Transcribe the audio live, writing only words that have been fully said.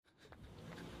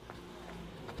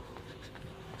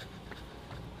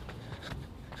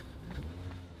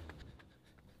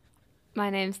My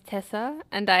name's Tessa,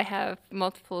 and I have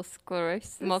multiple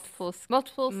sclerosis. Multiple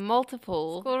sclerosis.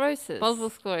 Multiple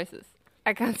sclerosis.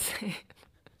 I can't say it.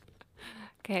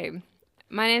 Okay.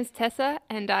 My name's Tessa,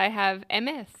 and I have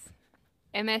MS.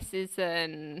 MS is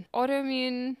an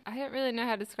autoimmune, I don't really know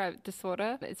how to describe it,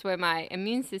 disorder. It's where my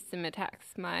immune system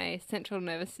attacks my central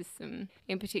nervous system,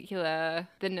 in particular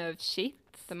the nerve sheath,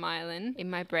 the myelin in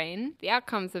my brain. The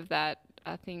outcomes of that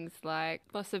are things like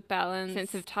loss of balance,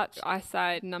 sense of touch,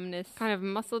 eyesight, numbness, kind of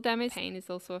muscle damage. Pain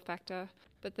is also a factor.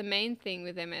 But the main thing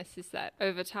with MS is that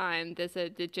over time there's a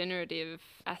degenerative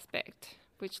aspect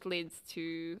which leads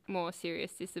to more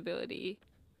serious disability.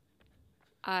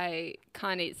 I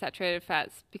can't eat saturated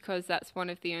fats because that's one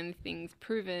of the only things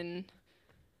proven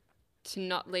to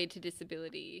not lead to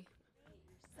disability.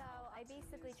 So I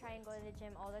basically try and go to the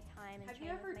gym all the time and Have you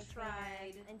train ever with my tried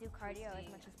trainer and do cardio as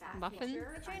much as possible. Muffins,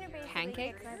 The trainer basically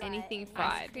pancakes, kicks my butt anything and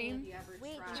fried, ice cream,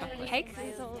 chocolate chocolate cakes,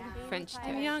 French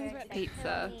toast,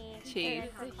 pizza, cheese,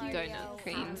 cardio, donut,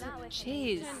 cream, not with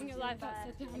cheese. and then I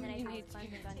have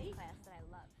sponges on in class that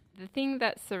I love. The thing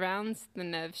that surrounds the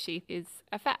nerve sheath is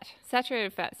a fat.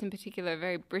 Saturated fats in particular are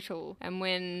very brittle, and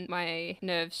when my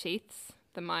nerve sheaths,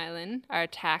 the myelin, are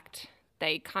attacked,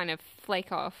 they kind of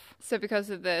flake off. So because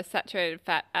of the saturated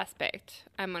fat aspect,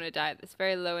 I'm on a diet that's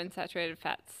very low in saturated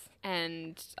fats,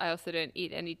 and I also don't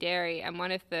eat any dairy. And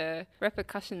one of the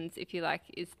repercussions, if you like,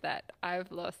 is that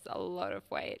I've lost a lot of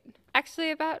weight.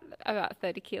 Actually about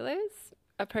 30 kilos,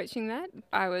 approaching that.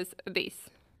 I was obese.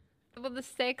 Well, the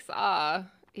stakes are,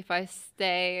 if I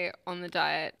stay on the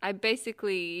diet, I'm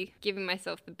basically giving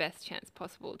myself the best chance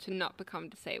possible to not become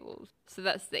disabled. So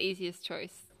that's the easiest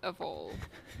choice of all.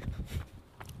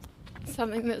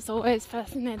 Something that's always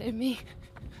fascinated me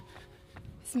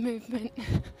is movement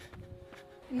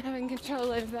and having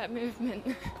control over that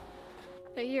movement.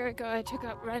 A year ago I took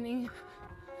up running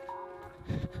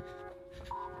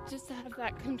just to have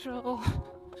that control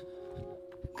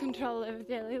over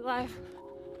daily life.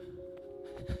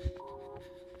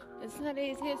 It's not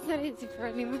easy for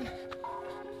anyone.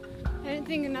 I don't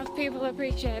think enough people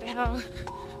appreciate how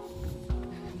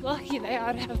lucky they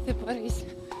are to have their bodies.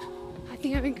 I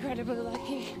think I'm incredibly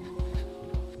lucky.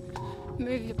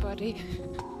 Move your body.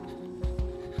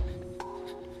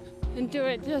 And do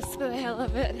it just for the hell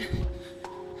of it.